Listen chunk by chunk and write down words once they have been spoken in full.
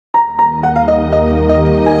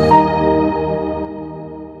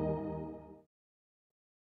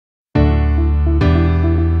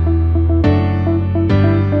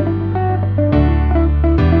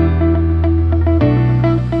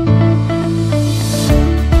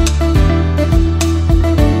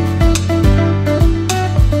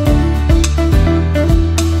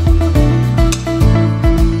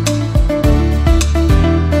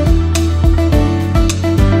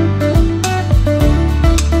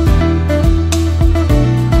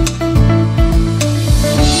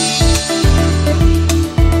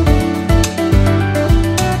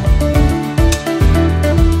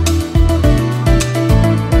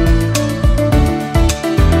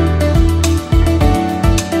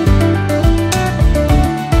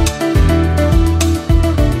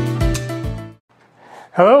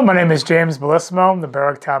Hello, my name is James Bellissimo. I'm the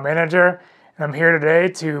Berwick Town Manager, and I'm here today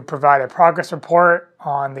to provide a progress report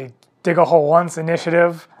on the Dig a Hole Once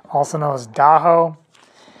initiative, also known as DAHO.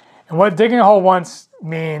 And what digging a hole once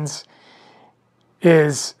means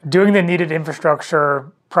is doing the needed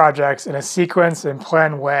infrastructure projects in a sequenced and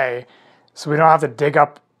planned way so we don't have to dig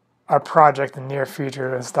up our project in the near future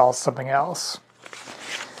to install something else.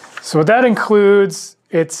 So what that includes,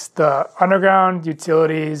 it's the underground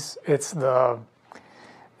utilities, it's the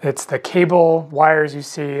cable wires you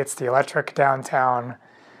see, it's the electric downtown,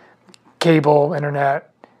 cable,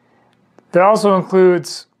 internet. That also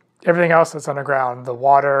includes everything else that's underground, the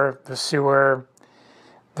water, the sewer,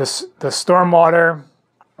 the stormwater,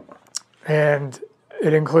 and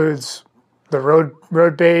it includes the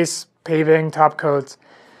road base, paving, top coats,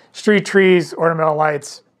 street trees, ornamental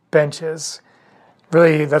lights, benches.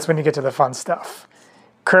 Really, that's when you get to the fun stuff.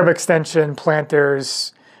 Curb extension,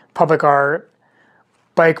 planters, public art,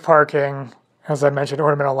 bike parking, as I mentioned,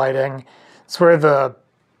 ornamental lighting. It's where the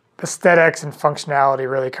aesthetics and functionality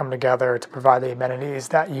really come together to provide the amenities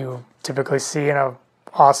that you typically see in an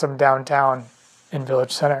awesome downtown and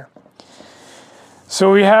village center.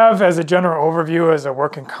 So we have, as a general overview, as a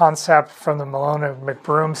working concept from the Malone and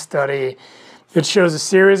McBroom study, it shows a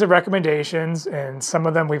series of recommendations, and some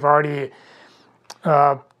of them we've already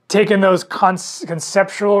taken those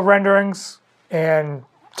conceptual renderings and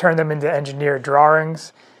turned them into engineered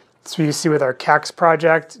drawings. So you see with our CAX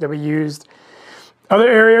project that we used. Other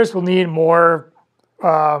areas will need more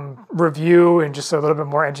review and just a little bit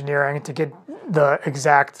more engineering to get the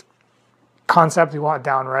exact concept we want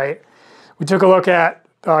down right. We took a look at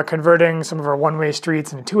converting some of our one-way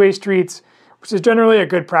streets into two-way streets, which is generally a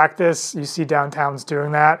good practice. You see downtowns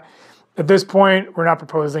doing that. At this point, we're not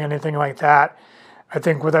proposing anything like that. I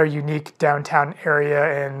think with our unique downtown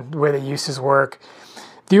area and the way the uses work,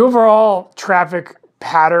 the overall traffic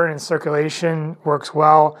pattern and circulation works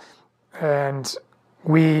well, and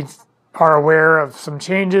we are aware of some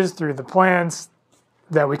changes through the plans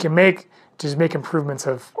that we can make to just make improvements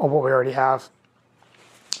of what we already have.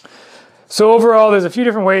 So overall, there's a few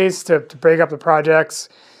different ways to break up the projects.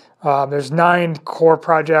 There's 9 core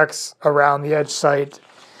projects around the Edge site,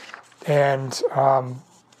 and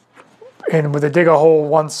with the Dig a Hole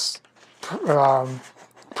Once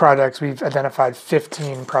projects, we've identified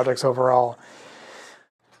 15 projects overall.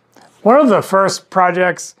 One of the first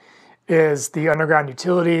projects is the underground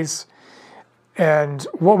utilities, and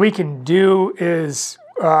what we can do is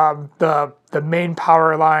the main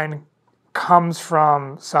power line comes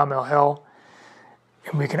from Sawmill Hill,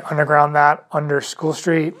 and we can underground that under School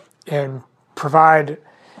Street and provide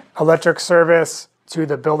electric service to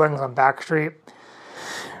the buildings on Back Street.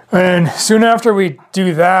 And soon after we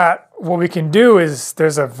do that, what we can do is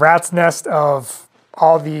there's a rat's nest of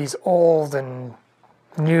all these old and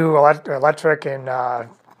new electric and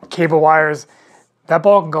cable wires. That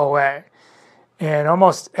ball can go away. And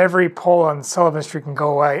almost every pole on Sullivan Street can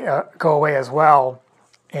go away as well.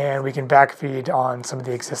 And we can backfeed on some of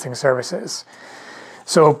the existing services.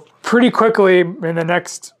 So pretty quickly, in the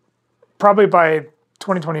next, probably by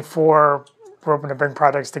 2024, we're hoping to bring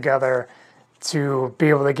projects together to be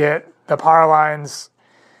able to get the power lines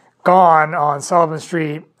gone on Sullivan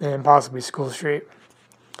Street and possibly School Street.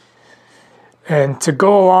 And to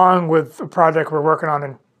go along with a project we're working on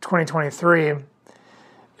in 2023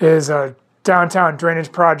 is a downtown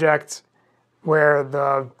drainage project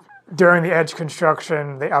where during the Edge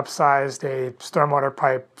construction, they upsized a stormwater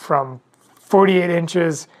pipe from 48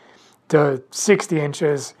 inches to 60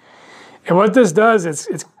 inches. And what this does is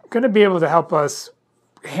it's going to be able to help us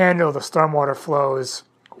handle the stormwater flows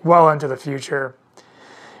well into the future.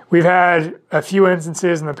 We've had a few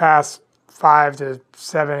instances in the past 5 to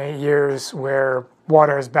 7, 8 years where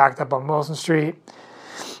water is backed up on Wilson Street.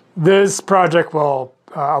 This project will,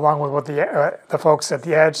 along with what the folks at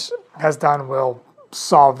the Edge has done, will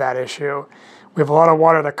solve that issue. We have a lot of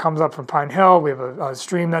water that comes up from Pine Hill. We have a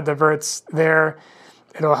stream that diverts there.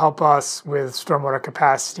 It'll help us with stormwater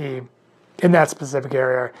capacity in that specific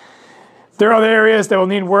area. There are other areas that will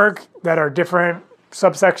need work that are different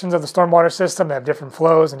subsections of the stormwater system that have different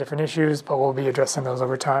flows and different issues, but we'll be addressing those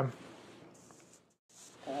over time.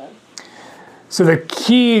 So the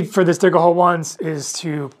key for this Dig a Hole Once is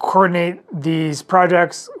to coordinate these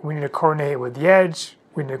projects. We need to coordinate with the Edge.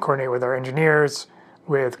 We need to coordinate with our engineers,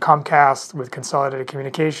 with Comcast, with Consolidated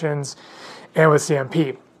Communications, and with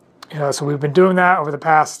CMP. So we've been doing that over the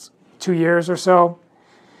past 2 years or so,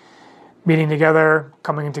 meeting together,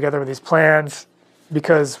 coming together with these plans,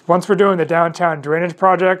 because once we're doing the downtown drainage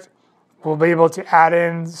project, we'll be able to add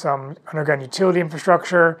in some underground utility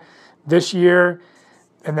infrastructure this year.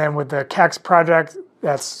 And then with the CAX project,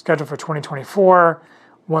 that's scheduled for 2024.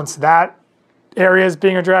 Once that area is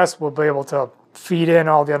being addressed, we'll be able to feed in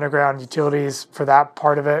all the underground utilities for that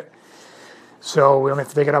part of it. So we only have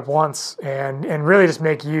to dig it up once and really just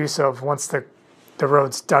make use of once the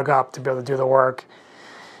road's dug up to be able to do the work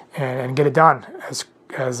and get it done as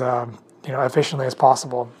efficiently as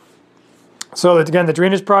possible. So again, the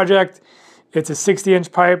drainage project, it's a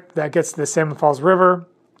 60-inch pipe that gets to the Salmon Falls River,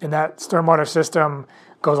 and that stormwater system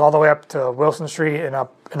goes all the way up to Wilson Street and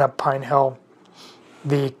up Pine Hill.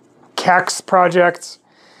 The CAX project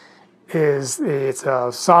it's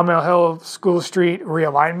a Sawmill Hill School Street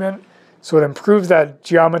realignment. So it improves that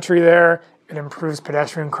geometry there. It improves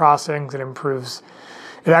pedestrian crossings. It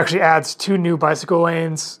actually adds 2 new bicycle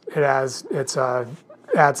lanes. It adds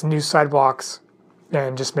new sidewalks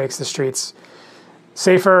and just makes the streets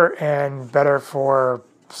safer and better for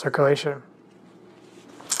circulation.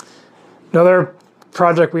 Another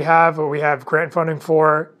project we have grant funding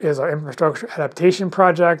for is our infrastructure adaptation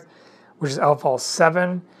project, which is Falls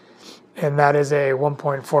 7. And that is a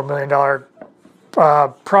 $1.4 million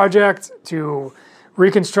project to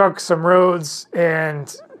reconstruct some roads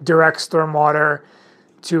and direct stormwater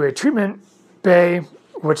to a treatment bay,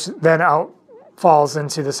 which then outfalls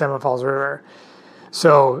into the Salmon Falls River.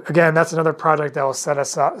 So again, that's another project that will set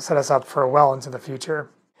us up for well into the future.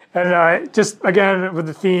 And just again, with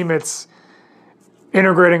the theme, it's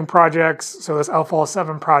integrating projects. So this Falls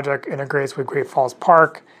 7 project integrates with Great Falls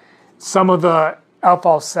Park. Some of the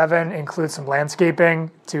Falls 7 includes some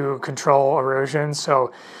landscaping to control erosion.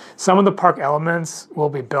 So some of the park elements will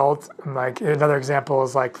be built. Like another example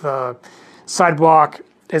is like the sidewalk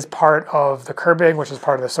is part of the curbing, which is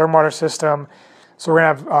part of the stormwater system. So we're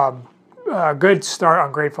gonna have a good start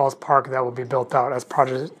on Great Falls Park that will be built out as part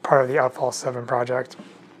of the Falls 7 project.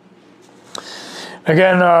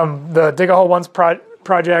 Again, the Dig a Hole Once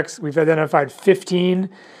projects, we've identified 15,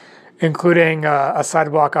 including a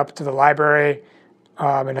sidewalk up to the library,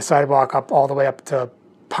 and a sidewalk up all the way up to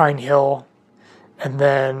Pine Hill, and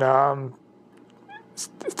then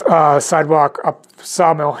sidewalk up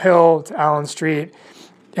Sawmill Hill to Allen Street,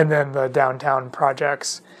 and then the downtown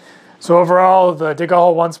projects. So overall, the Dig a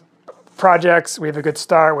Hole Once projects, we have a good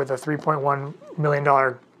start with a $3.1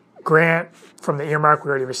 million grant from the earmark we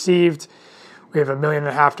already received. We have a $1.5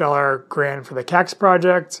 million grant for the CAX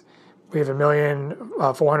project. We have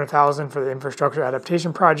 $1,400,000 for the infrastructure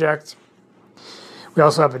adaptation project. We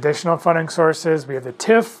also have additional funding sources. We have the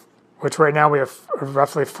TIF, which right now we have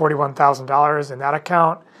roughly $41,000 in that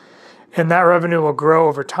account. And that revenue will grow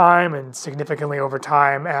over time and significantly over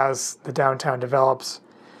time as the downtown develops.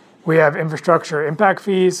 We have infrastructure impact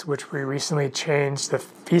fees, which we recently changed the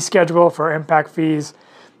fee schedule for impact fees.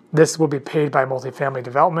 This will be paid by multifamily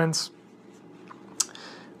developments.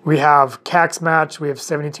 We have CAX match. We have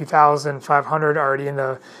 $72,500 already in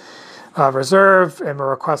the reserve, and we're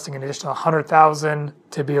requesting an additional $100,000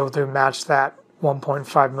 to be able to match that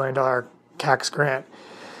 $1.5 million CAX grant.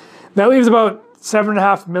 That leaves about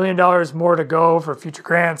 $7.5 million more to go for future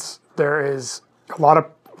grants. There is a lot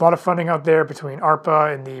of funding out there between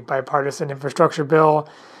ARPA and the bipartisan infrastructure bill,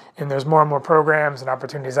 and there's more and more programs and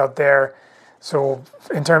opportunities out there. So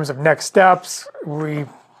in terms of next steps, we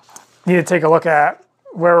need to take a look at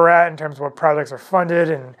where we're at in terms of what projects are funded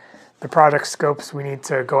and the project scopes we need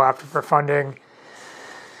to go after for funding.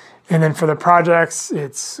 And then for the projects,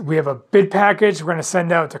 we have a bid package we're going to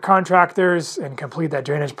send out to contractors and complete that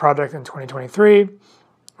drainage project in 2023.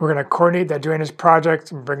 We're going to coordinate that drainage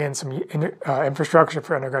project and bring in some infrastructure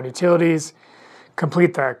for underground utilities,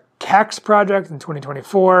 complete the CAX project in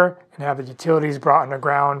 2024, and have the utilities brought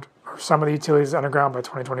underground, or some of the utilities underground by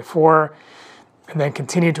 2024, and then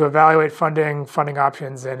continue to evaluate funding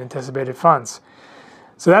options, and anticipated funds.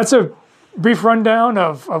 So that's a brief rundown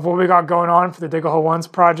of what we got going on for the Dig a Hole Once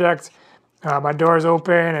project. My door is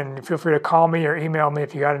open, and feel free to call me or email me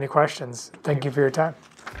if you got any questions. Thank you for your time.